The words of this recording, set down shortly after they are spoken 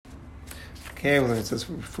Okay, well, it says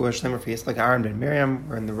for Shlemer for Yitzchak, Aaron ben Miriam.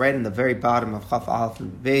 We're in the very bottom of Chaf Aleph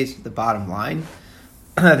and Beis, the bottom line.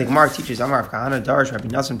 I think Mark teaches Amar of Kahana, Darish, Rabbi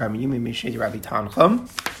Nassan, Rabbi Yumi, Mishedi, Rabbi Tanchum.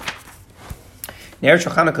 Ner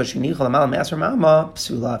Shachanaka Shinichal Amal Maser Mama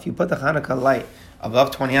Psula. If you put the Chanukah light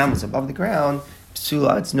above 20 amos above the ground,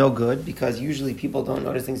 Psula, it's no good because usually people don't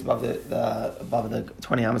notice things above the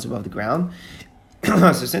 20 amos above the ground.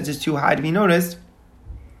 So since it's too high to be noticed,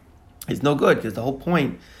 it's no good because the whole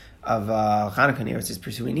point of Chanukah Ner is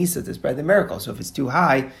pursuing Nisa to spread the miracle. So if it's too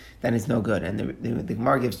high, then it's no good. And the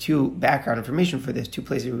Gemara gives two background information for this, two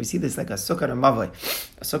places where we see this, like a sukkah and a mavli.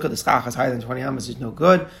 A sukkah, the schach is higher than 20 amos is no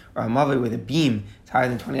good, or a mavli with a beam is higher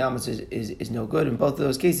than 20 amos is no good. In both of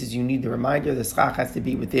those cases, you need the reminder the schach has to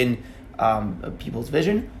be within people's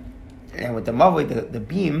vision. And with the mavli, the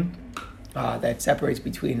beam that separates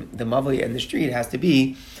between the mavli and the street has to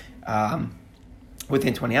be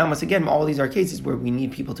within 20 amos. Again, all these are cases where we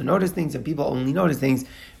need people to notice things, and people only notice things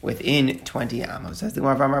within 20 amos. As the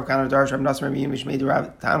Gemara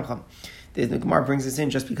the Gemara brings this in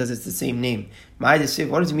just because it's the same name. What does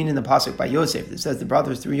it mean in the pasuk by Yosef? It says the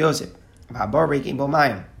brothers through Yosef.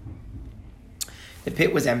 The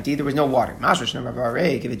pit was empty, there was no water.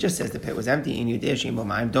 If it just says the pit was empty,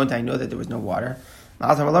 don't I know that there was no water?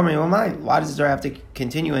 Why does the Torah have to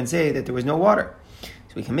continue and say that there was no water?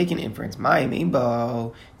 So we can make an inference. There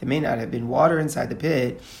may not have been water inside the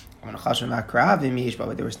pit, but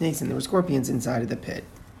there were snakes and there were scorpions inside of the pit.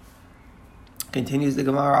 Continues the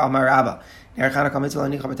Gemara, Amar Rabba. Where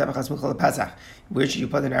should you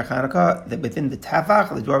put the Ner Chanukah? Within the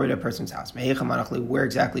tefach, the doorway of a person's house. Where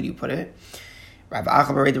exactly do you put it?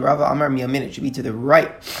 It should be to the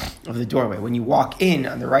right of the doorway. When you walk in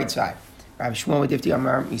on the right side. Rabbi Shmuel Difti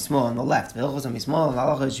Amar Mismol on the left. Vilchos on Mismol, and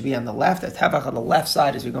Halacha should be on the left. The tefach on the left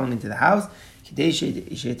side as you're going into the house. You should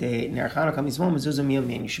be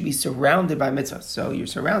surrounded by mitzvahs. So you're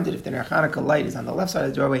surrounded. If the Ner Chanukah light is on the left side of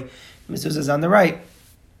the doorway, the mitzvahs is on the right.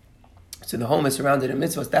 So the home is surrounded in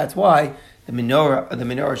mitzvahs. That's why the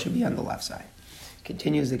menorah should be on the left side.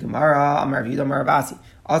 Continues the Gemara. Amar V'yud Amar Abasi.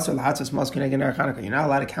 Also, lahatzos mas keneged Ner Chanukah. You're not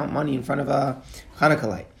allowed to count money in front of a Chanukah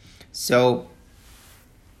light. So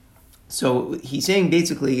he's saying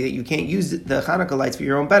basically that you can't use the Chanukah lights for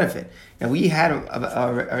your own benefit. Now we had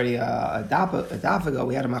already a daf ago,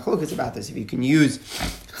 we had a machlokas about this, if you can use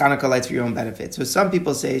Chanukah lights for your own benefit. So some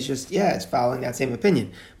people say it's just, it's following that same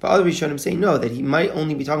opinion. But other Rishonim say no, that he might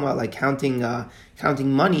only be talking about like counting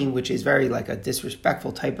money, which is very like a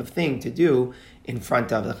disrespectful type of thing to do in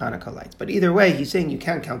front of the Chanukah lights. But either way, he's saying you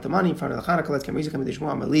can't count the money in front of the Chanukah lights.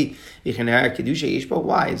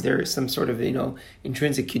 Why? Is there some sort of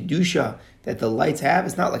intrinsic kedusha that the lights have?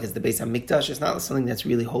 It's not like it's the Beis HaMikdash. It's not something that's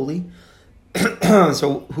really holy.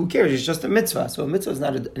 So who cares? It's just a mitzvah. So a mitzvah is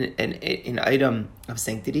not an item of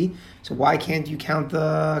sanctity. So why can't you count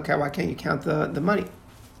the money?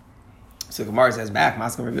 So Gemara says back,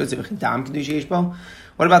 what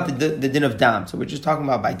about the din of dam? So we're just talking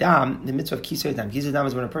about by dam, the mitzvah of kisei dam. Kisei dam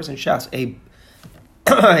is when a person shafts a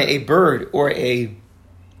bird or a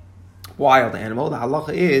wild animal. The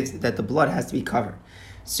halacha is that the blood has to be covered.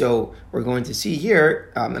 So we're going to see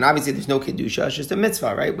here, and obviously there's no kedusha, it's just a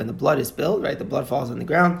mitzvah, right? When the blood is spilled, right, the blood falls on the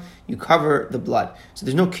ground, you cover the blood. So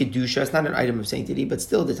there's no kedusha, it's not an item of sanctity, but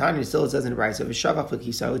still the Tanya still says in the Brayso,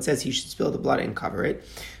 it says he should spill the blood and cover it.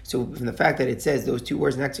 So from the fact that it says those two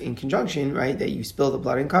words next in conjunction, right, that you spill the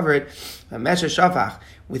blood and cover it, mesha shafach,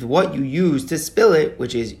 with what you use to spill it,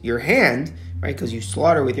 which is your hand, right, because you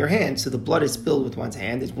slaughter with your hand, so the blood is spilled with one's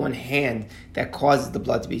hand. It's one hand that causes the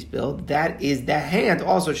blood to be spilled. That hand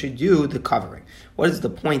also should do the covering. What is the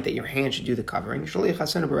point that your hand should do the covering?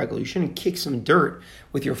 You shouldn't kick some dirt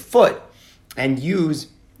with your foot and use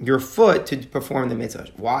your foot to perform the mitzvah.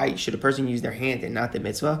 Why should a person use their hand and not the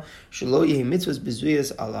mitzvah?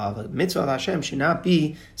 The mitzvah of Hashem should not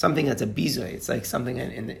be something that's a bizui. It's like something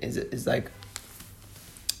is like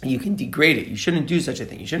you can degrade it. You shouldn't do such a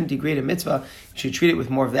thing. You shouldn't degrade a mitzvah. You should treat it with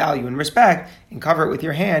more value and respect and cover it with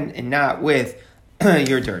your hand and not with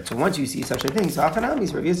your dirt. So once you see such a thing, so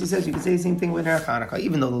Hachanamis, Rav Yossi says you can say the same thing with Ner Chanukah.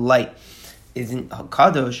 Even though the light isn't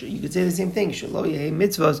kadosh, you could say the same thing. Shelo yehei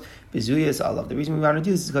mitzvos bezuyas alav. The reason we want to do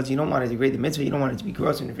this is because you don't want to degrade the mitzvah. You don't want it to be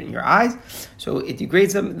gross in your eyes. So it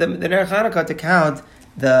degrades the Ner Chanukah to count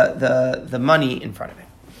the money in front of it.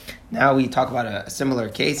 Now we talk about a similar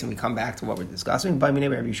case and we come back to what we're discussing. What about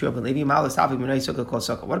the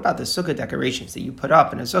sukkah decorations that you put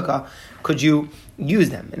up in a sukkah? Could you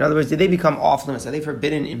use them? In other words, did they become off limits? Are they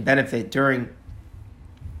forbidden in benefit during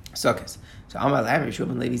sukkahs? So Amar Lav, Yeshua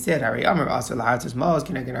ben Levi said, Hari Amar Asar Lahatzos Maos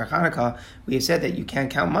Kineged Our Chanukah. We have said that you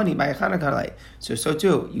can't count money by a Chanukah light. So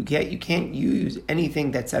too, you can't use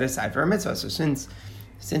anything that's set aside for a mitzvah. So since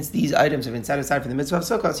these items have been set aside for the mitzvah of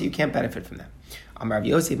Sukkah, so you can't benefit from them. Amar Rav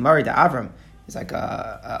Yosef Mari da Avram is like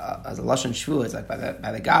as a lashon shvu. It's like by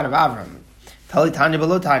the God of Avram. Talitanya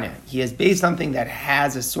below Tanya. He has based something that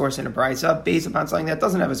has a source in a brisa based upon something that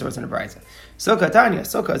doesn't have a source in a brisa. Sukkah Tanya.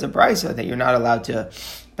 Sukkah is a brisa that you're not allowed to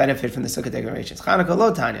benefit from the Sukkah decorations. Chanukah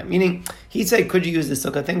lo Tanya. Meaning, he said, could you use the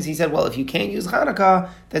Sukkah things? He said, well, if you can't use Chanukah,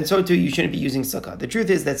 then so too you shouldn't be using Sukkah. The truth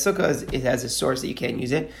is that Sukkah it has a source that you can't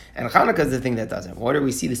use it, and Chanukah is the thing that doesn't. Where do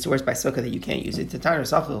we see the source by Sukkah that you can't use it? To Tanya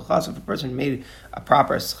Sachel Chas, if a person made a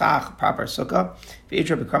proper schach, proper Sukkah,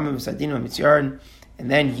 and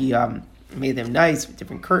then he made them nice with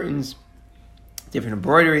different curtains, different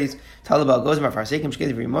embroideries. Talabal goes my farsekim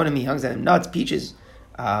shkedim rimonim. He hangs them nuts, peaches.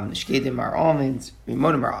 Shkedim are almonds.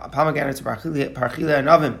 Rimonim are pomegranates. Parchila and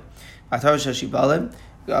ovim. Shibalim,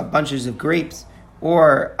 bunches of grapes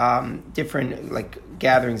or different like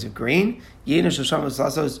gatherings of grain.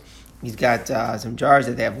 He's got some jars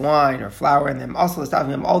that they have wine or flour in them. Also,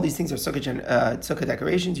 all these things are sukkah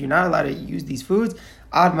decorations. You're not allowed to use these foods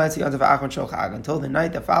until the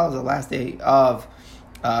night that follows the last day of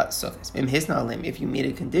Sukkot. If you made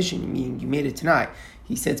a condition, meaning you made it tonight,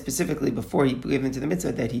 he said specifically before he gave into the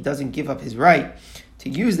mitzvah that he doesn't give up his right to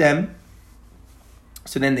use them,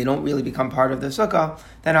 so then they don't really become part of the sukkah,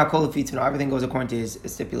 then everything goes according to his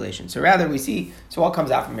stipulation. So rather we see, so what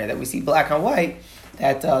comes out from here? That we see black and white,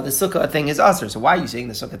 that the sukkah thing is asr. So why are you saying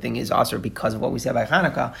the sukkah thing is asr? Because of what we said by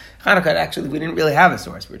Chanukah. Chanukah, actually, we didn't really have a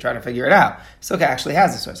source. We were trying to figure it out. Sukkah actually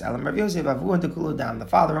has a source. Alam Rav Yosef, the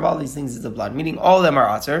father of all these things is the blood, meaning all of them are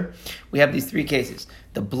asr. We have these three cases.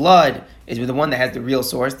 The blood is the one that has the real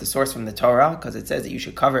source, the source from the Torah, because it says that you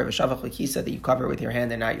should cover it, that you cover it with your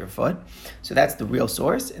hand and not your foot. So that's the real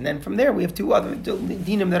source. And then from there, we have two other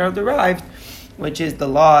dinim that are derived, which is the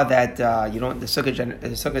law that the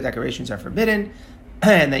sukkah decorations are forbidden,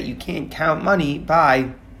 and that you can't count money by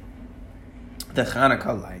the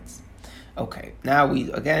Chanukah lights. Okay, now we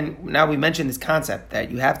mentioned this concept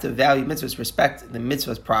that you have to value mitzvahs, respect the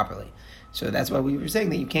mitzvahs properly. So that's why we were saying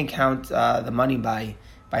that you can't count the money by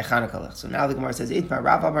Chanukah. So now the Gemara says, you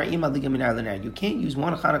can't use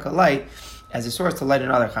one Chanukah light as a source to light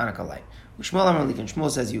another Chanukah light. Shmuel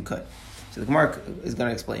says you could. So the Gemara is going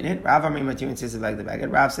to explain it. Rav Amar Matirin says like the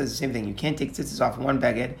beged. Rav says the same thing. You can't take tzitzis off one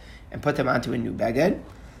beged and put them onto a new beged.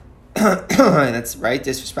 That's right,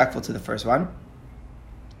 disrespectful to the first one.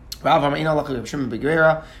 Rav says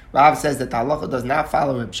that the halacha does not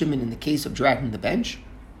follow Reb Shimon in the case of dragging the bench.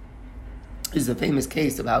 This is a famous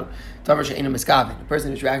case about Tavar She'ena Miskaven. A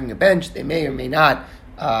person is dragging a bench, they may or may not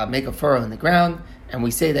make a furrow in the ground. And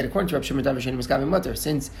we say that according to Reb Shimon, Tavar She'ena Miskaven mutter,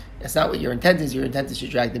 since that's not what your intent is to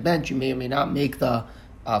drag the bench, you may or may not make the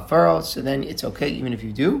furrow, so then it's okay even if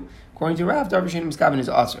you do. According to Rav, Tavar She'ena Miskaven is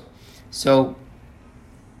asur. So,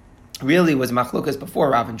 really, it was machlokas before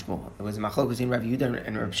Rav and Shmuel. It was machlokas in Rav Yehuda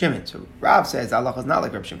and Reb Shimon. So Rav says Allah is not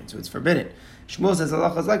like Reb Shimon, so it's forbidden. Shmuel says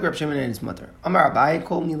Allah is like Reb Shimon and his mother. Amar Abaye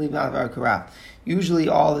kol mi liv Rav. Usually,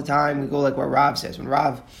 all the time, we go like what Rav says. When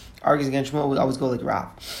Rav argues against Shmuel, we always go like Rav.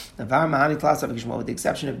 With the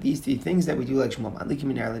exception of these three things that we do like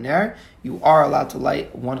Shmuel. You are allowed to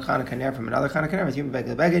light one Chanukah ner from another Chanukah ner. You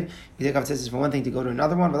take off tzitzis from one thing to go to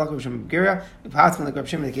another one. Like Reb Shimon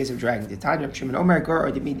in the case of dragging. The time Reb Shimon Omer Gur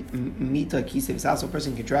or the mita kisev. Also, a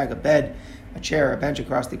person can drag a bed, a chair, a bench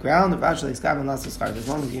across the ground. As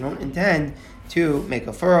long as you don't intend to make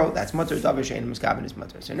a furrow, that's mutter. Davar she'ein miskaven is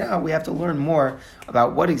mutter. So now we have to learn more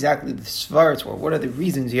about what exactly the svarts were. What are the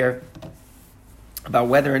reasons here about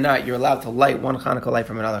whether or not you're allowed to light one Chanukah light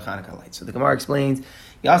from another Chanukah light? So the Gemara explains,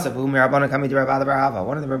 Yasef, one of the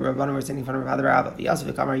Rabbanim were sitting in front of Rav Barava.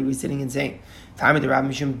 Yasef Kamar, he was sitting and saying, Time of the Rav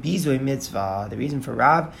Mishum Bizoy mitzvah. The reason for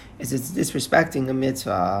Rav is it's disrespecting a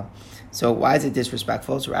mitzvah. So why is it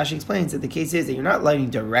disrespectful? So Rashi explains that the case is that you're not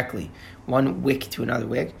lighting directly one wick to another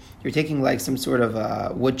wick. You're taking like some sort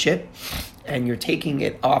of wood chip, and you're taking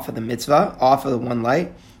it off of the mitzvah, off of the one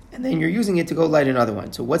light, and then you're using it to go light another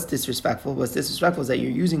one. So what's disrespectful? What's disrespectful is that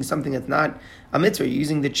you're using something that's not a mitzvah. You're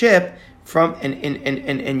using the chip from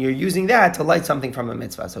and you're using that to light something from a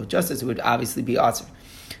mitzvah. So just as it would obviously be awesome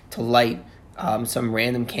to light some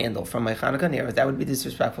random candle from my Chanukah ner, that would be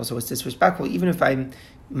disrespectful. So it's disrespectful even if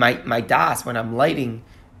my das when I'm lighting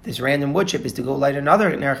this random wood chip is to go light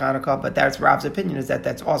another ner Chanukah, but that's Rav's opinion is that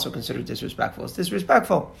that's also considered disrespectful. It's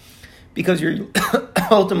disrespectful because you're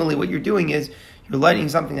ultimately what you're doing is you're lighting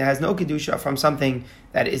something that has no kedusha from something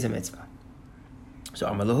that is a mitzvah. So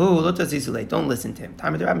don't listen to him.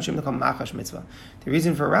 The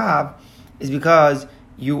reason for Rav is because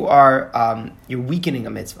you're weakening a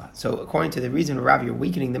mitzvah. So according to the reason of Rav, you're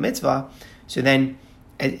weakening the mitzvah. So then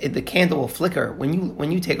the candle will flicker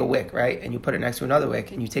when you take a wick, right, and you put it next to another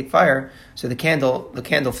wick and you take fire. So the candle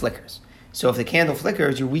flickers. So if the candle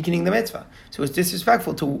flickers, you're weakening the mitzvah. So it's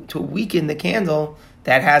disrespectful to weaken the candle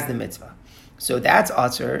that has the mitzvah. So that's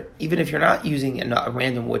usher, even if you're not using a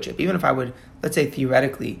random wood chip. Even if I would, let's say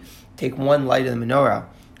theoretically, take one light of the menorah,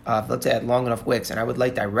 let's say I had long enough wicks, and I would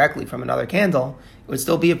light directly from another candle, it would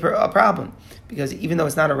still be a problem. Because even though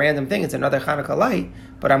it's not a random thing, it's another Hanukkah light,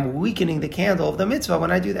 but I'm weakening the candle of the mitzvah when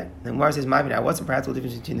I do that. And Gemara says, now what's the practical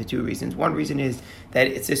difference between the two reasons? One reason is that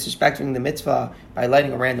it's disrespecting the mitzvah by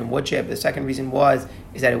lighting a random wood chip. The second reason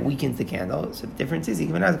is that it weakens the candle. So the difference is, if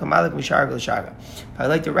I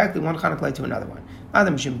light directly one Hanukkah light to another one,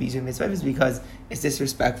 it's because it's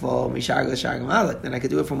disrespectful, then I could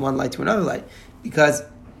do it from one light to another light. Because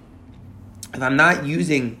if I'm not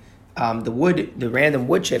using the random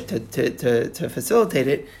wood chip to facilitate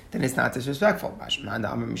it, then it's not disrespectful. But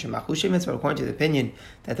according to the opinion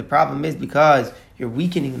that the problem is because you're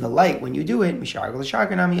weakening the light when you do it,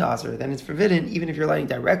 then it's forbidden. Even if you're lighting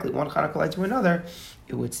directly one Hanukkah light to another,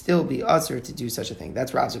 it would still be usher to do such a thing.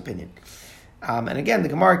 That's Rav's opinion. And again, the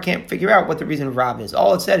Gemara can't figure out what the reason of Rav is.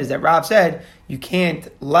 All it said is that Rav said you can't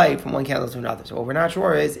light from one candle to another. So what we're not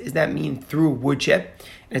sure is that mean through wood chip?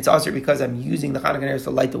 And it's also because I'm using the Hanukkah nares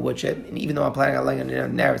to light the wood chip. And even though I'm planning on lighting it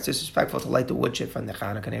on there, it's disrespectful to light the wood chip from the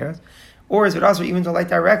Hanukkah nares. Or is it also even to light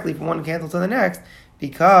directly from one candle to the next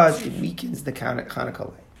because it weakens the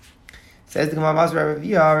Hanukkah light? Says the Gemara, Rav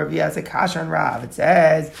has a kash on Rav. It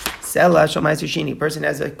says, Sela shel Meiser Sheni. Person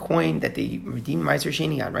has a coin that they redeem Meiser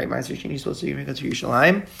Sheni on, right? Meiser Sheni is supposed to be to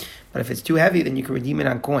Yerushalayim, but if it's too heavy, then you can redeem it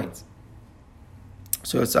on coins.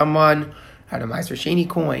 So if someone had a Meiser Sheni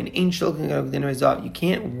coin, you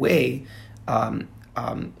can't weigh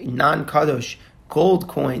non-kadosh gold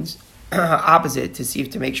coins opposite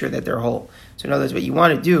to make sure that they're whole. So in other words, what you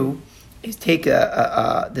want to do is take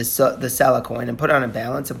the Sela coin and put it on a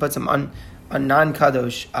balance and put some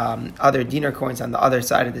non-kadosh other dinar coins on the other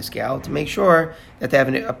side of the scale to make sure that they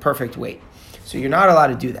have a perfect weight. So you're not allowed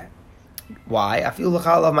to do that. Why? I feel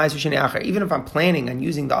l'chal of Meiser Sheni acher. Even if I'm planning on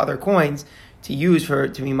using the other coins to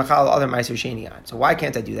be machal other Meiser Sheni on. So why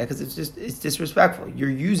can't I do that? Because it's disrespectful.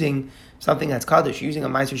 You're using something that's kadosh. You're using a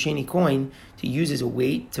Meiser Sheni coin to use as a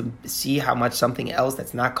weight to see how much something else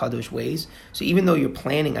that's not kadosh weighs. So even though you're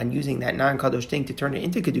planning on using that non-kadosh thing to turn it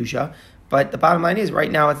into kedusha, but the bottom line is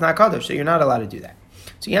right now it's not kadosh, so you're not allowed to do that.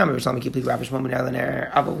 So yeah, if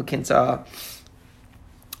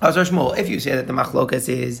you say that the machlokas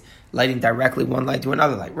is lighting directly one light to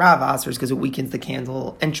another light, Rav asers because it weakens the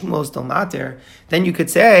candle, and Shmuel still mater, then you could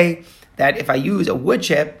say that if I use a wood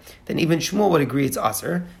chip, then even Shmuel would agree it's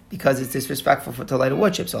aser because it's disrespectful to light a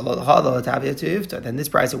wood chip. So then this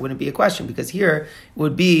price it wouldn't be a question because here it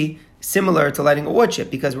would be similar to lighting a wood chip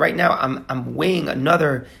because right now I'm weighing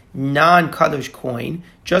another non-kadosh coin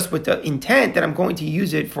just with the intent that I'm going to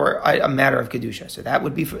use it for a matter of kedusha. So that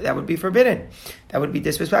would be forbidden. That would be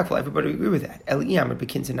disrespectful. Everybody would agree with that.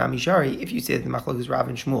 If you say that the machlokes Rav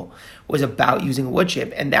and Shmuel was about using a wood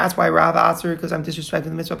chip, and that's why Rav asked because I'm disrespecting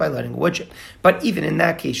the mitzvah by lighting a wood chip. But even in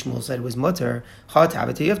that case, Shmuel said it was mutter.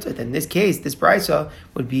 In this case, this brisa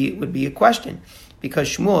would be a question. Because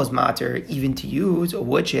Shmuel is matter even to use a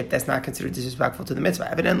wood chip that's not considered disrespectful to the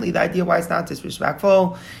mitzvah. Evidently, the idea why it's not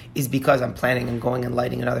disrespectful is because I'm planning on going and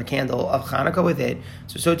lighting another candle of Hanukkah with it.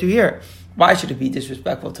 So to here, why should it be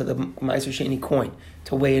disrespectful to the Meiser Sheni coin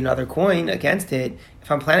to weigh another coin against it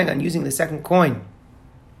if I'm planning on using the second coin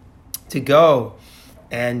to go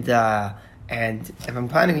and if I'm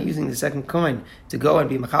planning on using the second coin to go and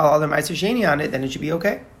be machal other Meiser Sheni on it, then it should be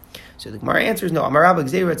okay. So the Gemara answers no.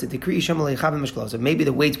 It's a decree. So maybe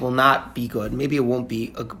the weights will not be good. Maybe it won't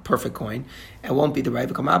be a perfect coin. It won't be the right.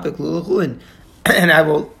 And I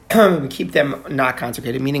will keep them not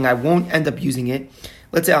consecrated, meaning I won't end up using it.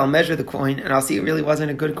 Let's say I'll measure the coin and I'll see it really wasn't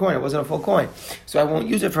a good coin. It wasn't a full coin. So I won't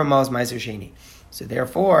use it for Mos Meiser Sheni. So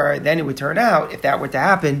therefore, then it would turn out, if that were to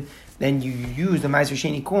happen, then you use the Meiser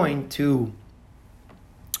Sheni coin to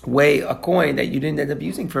weigh a coin that you didn't end up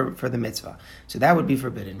using for the mitzvah. So that would be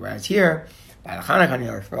forbidden. Whereas here, by the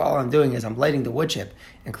Hanukkah, for all I'm doing is I'm lighting the wood chip,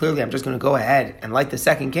 and clearly I'm just going to go ahead and light the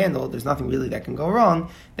second candle, there's nothing really that can go wrong,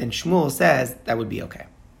 then Shmuel says that would be okay.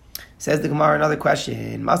 Says the Gemara, another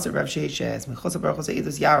question. It says, we're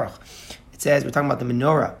talking about the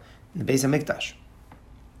menorah in the Beis HaMikdash.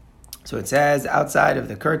 So it says, outside of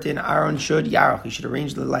the curtain, Aaron should yarach, he should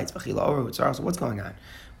arrange the lights. So what's going on?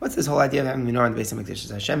 What's this whole idea of having a menorah in the base of Mikdash? Does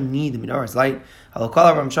Hashem need the menorah's light?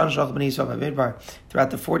 Throughout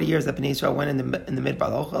the 40 years that Bnei Yisrael went in the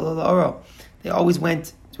Midbar, they always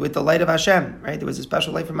went with the light of Hashem, right? There was a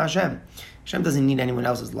special light from Hashem. Hashem doesn't need anyone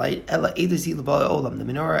else's light. The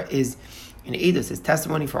menorah is in Eidos, is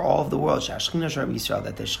testimony for all of the world, that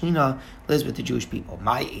the Shekhinah lives with the Jewish people.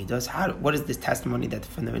 My Eidos, what is this testimony that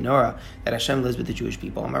from the menorah that Hashem lives with the Jewish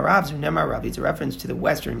people? It's a reference to the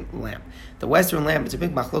western lamp. The western lamp is a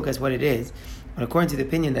big machlokas what it is, but according to the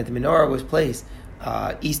opinion that the menorah was placed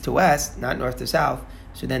east to west, not north to south,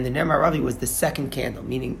 so then the Ner Ma'aravi was the second candle,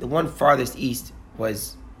 meaning the one farthest east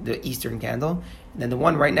was the eastern candle, and then the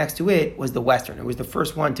one right next to it was the western. It was the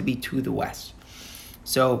first one to be to the west.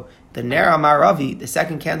 So the Ner Ma'aravi, the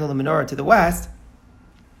second candle of the menorah to the west,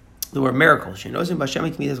 there were miracles.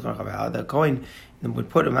 The Kohen would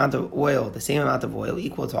put amount of oil, the same amount of oil,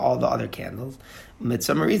 equal to all the other candles. For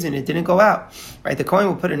some reason, it didn't go out. Right? The Kohen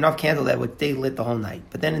would put enough candle that would stay lit the whole night.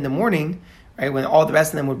 But then in the morning, right, when all the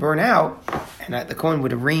rest of them would burn out, and the Kohen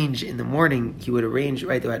would arrange in the morning, he would arrange,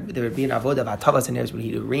 right, there would be an avodah of atavas and where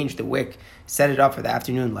he'd arrange the wick, set it up for the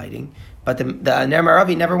afternoon lighting. But the Ner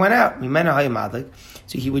Ma'aravi never went out.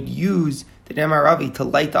 So he would use the Ner Ma'aravi to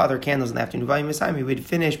light the other candles in the afternoon. He would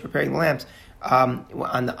finish preparing the lamps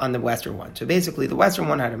on the western one. So basically, the western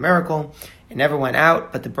one had a miracle. It never went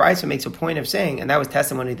out. But the Brisa makes a point of saying, and that was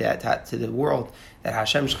testimony to the world that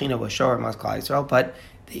Hashem Shekhinah was Shomer amongst Klal Yisrael. But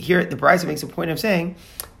here, the Brisa makes a point of saying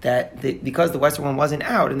that because the western one wasn't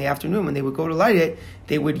out in the afternoon, when they would go to light it,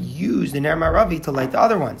 they would use the Ner Ma'aravi to light the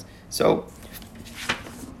other ones. So,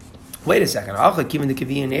 wait a second. Given the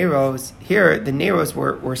Kavi and Neros, here the Neros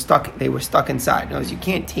were stuck. They were stuck inside. In other words, you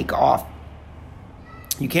can't take off.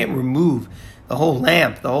 You can't remove the whole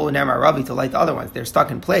lamp, the whole Ner Ma'aravi to light the other ones. They're stuck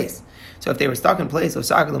in place. So if they were stuck in place,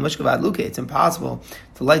 it's impossible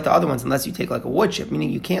to light the other ones unless you take like a wood chip,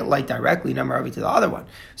 meaning you can't light directly Ner Ma'aravi to the other one.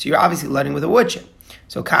 So you're obviously lighting with a wood chip.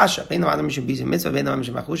 So kasha, is a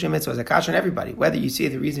kasha on everybody. Whether you see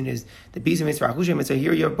the reason is the bisa mitzvah, achusha mitzvah,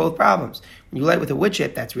 here you have both problems. When you light with a wood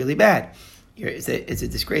chip, that's really bad. It's a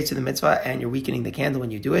disgrace to the mitzvah, and you're weakening the candle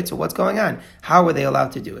when you do it. So what's going on? How were they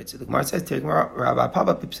allowed to do it? So the Gemara says, you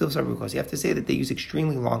have to say that they use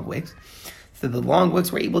extremely long wicks. So the long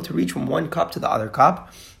wicks were able to reach from one cup to the other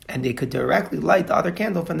cup, and they could directly light the other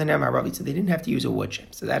candle from the Ner Ma'aravi, so they didn't have to use a wood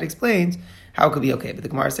chip. So that explains how it could be okay. But the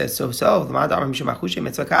Gemara says, according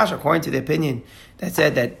to the opinion that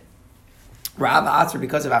said that Rav Atzar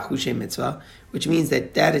because of Achushe Mitzvah, which means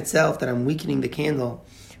that itself, that I'm weakening the candle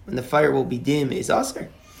when the fire will be dim, is Aser.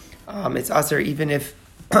 It's Aser even if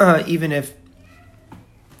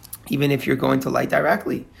you're going to light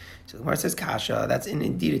directly. So the Gemara says, Kasha, that's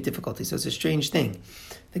indeed a difficulty. So it's a strange thing.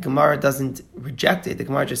 The Gemara doesn't reject it. The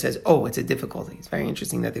Gemara just says, it's a difficulty. It's very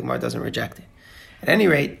interesting that the Gemara doesn't reject it. At any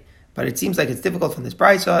rate, but it seems like it's difficult from this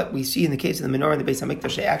brisa. We see in the case of the menorah in the Beis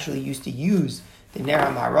HaMikdash, they actually used to use the Ner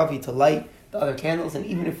Ma'aravi to light the other candles. And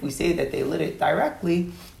even if we say that they lit it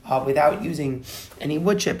directly, without using any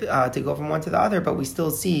wood chip to go from one to the other, but we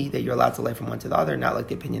still see that you're allowed to light from one to the other, not like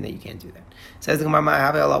the opinion that you can't do that. Says the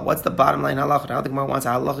Gemara, what's the bottom line halacha? How the Gemara wants a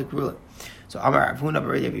halachic ruling. So Amar Avuna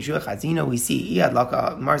B'Rei Yeshua Chazina, we see Iyad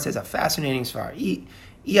Laka. Gemara says a fascinating svar.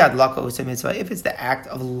 Iyad Laka Usa Mitzvah. If it's the act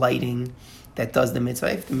of lighting that does the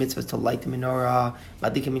mitzvah, if the mitzvah is to light the menorah,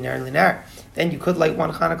 then you could light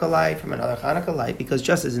one Hanukkah light from another Hanukkah light, because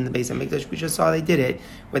just as in the Beis HaMikdash, we just saw they did it,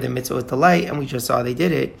 where the mitzvah was to light, and we just saw they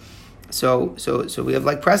did it. So we have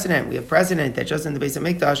like precedent. We have precedent that just in the Beis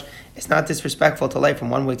HaMikdash, it's not disrespectful to light from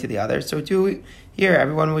one wick to the other. So too here,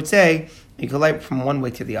 everyone would say you could light from one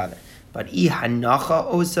wick to the other. But hanacha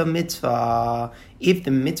osa mitzvah, if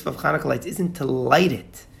the mitzvah of Hanukkah lights isn't to light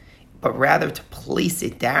it, but rather to place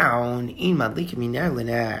it down,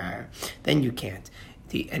 then you can't.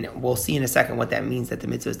 And we'll see in a second what that means, that the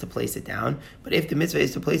mitzvah is to place it down. But if the mitzvah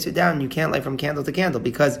is to place it down, you can't light from candle to candle,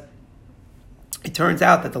 because it turns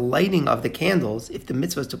out that the lighting of the candles, if the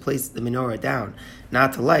mitzvah is to place the menorah down,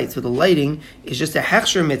 not to light, so the lighting is just a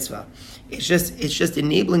hechsher mitzvah. It's just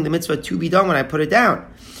enabling the mitzvah to be done when I put it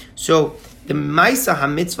down. So the Maisa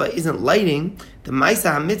HaMitzvah isn't lighting. The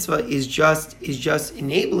Maisa HaMitzvah is just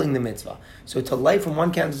enabling the mitzvah. So to light from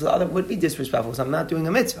one candle to the other would be disrespectful, so I'm not doing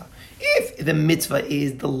a mitzvah. If the mitzvah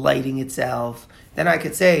is the lighting itself, then I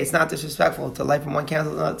could say it's not disrespectful to light from one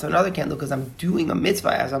candle to another candle, because I'm doing a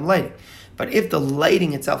mitzvah as I'm lighting. But if the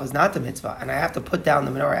lighting itself is not the mitzvah, and I have to put down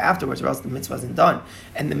the menorah afterwards, or else the mitzvah isn't done,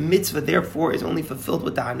 and the mitzvah therefore is only fulfilled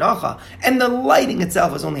with the hanacha, and the lighting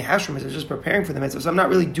itself is only hashram, it's just preparing for the mitzvah, so I'm not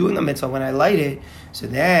really doing a mitzvah when I light it, so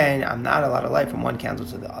then I'm not allowed to light from one candle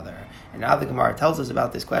to the other. And now the Gemara tells us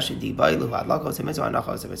about this question,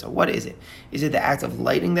 what is it? Is it the act of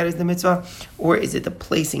lighting that is the mitzvah, or is it the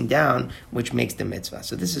placing down which makes the mitzvah?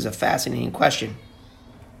 So this is a fascinating question.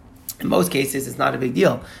 In most cases, it's not a big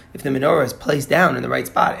deal. If the menorah is placed down in the right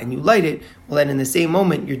spot and you light it, well then in the same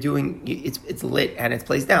moment it's lit and it's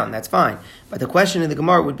placed down. That's fine. But the question in the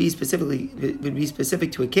Gemara would be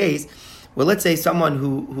specific to a case where, let's say, someone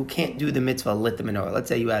who can't do the mitzvah lit the menorah. Let's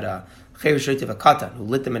say you had a cheresh of a katan who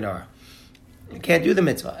lit the menorah. You can't do the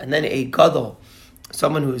mitzvah, and then a gadol,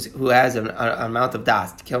 someone who has an amount of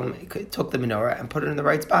das, took the menorah and put it in the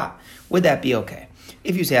right spot. Would that be okay?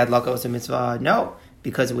 If you say hadlaka was a mitzvah, no,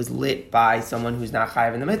 because it was lit by someone who's not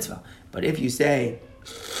chayav in the mitzvah. But if you say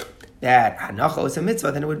that hanacha was a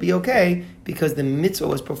mitzvah, then it would be okay because the mitzvah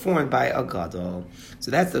was performed by a gadol.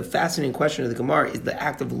 So that's the fascinating question of the Gemara: is the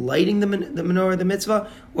act of lighting the menorah the mitzvah,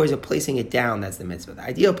 or is it placing it down that's the mitzvah? The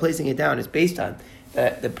idea of placing it down is based on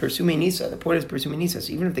the Persumei Nisa. The point is Persumei Nisa.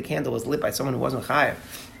 So even if the candle was lit by someone who wasn't chayav,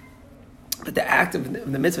 but the act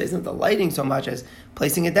of the mitzvah isn't the lighting so much as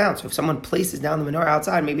placing it down. So if someone places down the menorah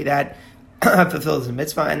outside, maybe that fulfills the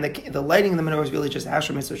mitzvah, and the lighting of the menorah is really just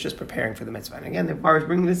Asher mitzvah, it's just preparing for the mitzvah. And again, the Gemara is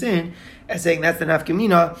bringing this in as saying that's the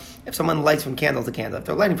nafkamina if someone lights from candle to candle. If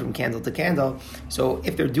they're lighting from candle to candle, so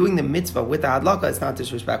if they're doing the mitzvah with the hadlaka, it's not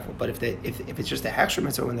disrespectful. But if it's just a Asher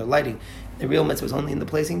mitzvah when they're lighting, the real mitzvah is only in the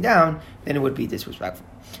placing down, then it would be disrespectful.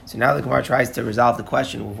 So now the Gemara tries to resolve the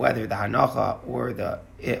question of whether the hanacha or the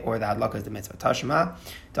hadlaka is the mitzvah. Tashma,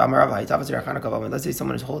 let's say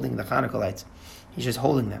someone is holding the Chanukah lights. He's just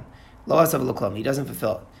holding them. Lo asav l'klum. He doesn't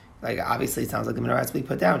fulfill it. Like, obviously, it sounds like the menorah has to be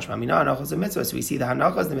put down. Shema mina hanacha is a mitzvah. So we see the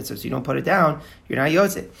hanacha is the mitzvah. So you don't put it down, you're not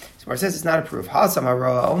yotzei. So it says it's not a proof. Hasam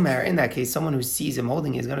haroa omer. In that case, someone who sees him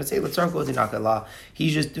holding it is going to say, let's start going to nakalah.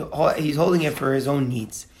 He's holding it for his own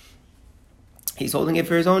needs. He's holding it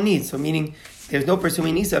for his own needs. So meaning, there's no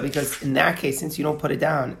Persumei Nisa, because in that case, since you don't put it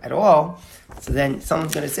down at all, so then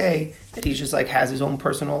someone's going to say that he's just like has his own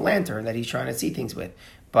personal lantern that he's trying to see things with.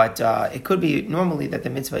 But it could be normally that the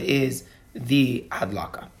mitzvah is the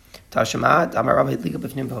hadlaka. Let's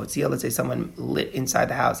say someone lit inside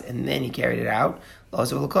the house and then he carried it out. He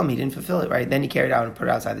didn't fulfill it, right? Then he carried it out and put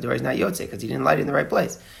it outside the door. He's not yotzei because he didn't light it in the right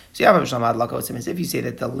place. So if you say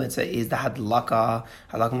that the litzah is the hadlaka,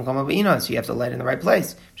 so you have to light it in the right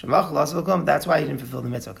place. That's why he didn't fulfill the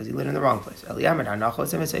mitzvah, because he lit in the wrong place.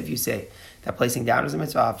 If you say that placing down is a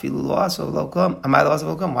mitzvah,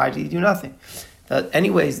 why did he do nothing?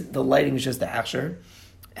 Anyways, the lighting is just the aksher,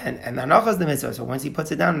 and the hanacha is the mitzvah. So once he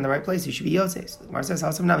puts it down in the right place, he should be yotzei. So the Gemara says,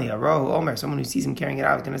 Omer, someone who sees him carrying it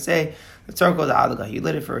out is going to say, the tzarko the adlaga. He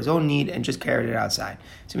lit it for his own need and just carried it outside.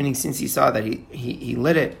 So meaning, since he saw that he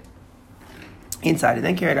lit it inside and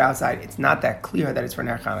then carried it outside, it's not that clear that it's for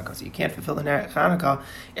Ner Chanukah. So you can't fulfill the Ner Chanukah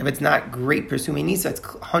if it's not great Persumei Nisa. It's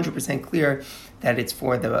 100% clear that it's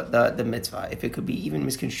for the mitzvah. If it could be even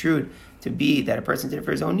misconstrued to be that a person did it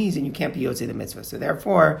for his own needs, and you can't be yotzei the mitzvah. So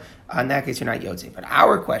therefore, in that case, you're not yotzei. But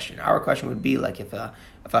our question would be like if a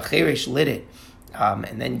cheresh lit it,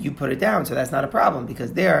 and then you put it down, so that's not a problem,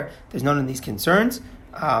 because there's none of these concerns,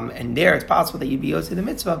 and there it's possible that you'd be yotzei the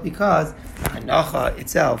mitzvah because hanacha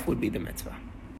itself would be the mitzvah.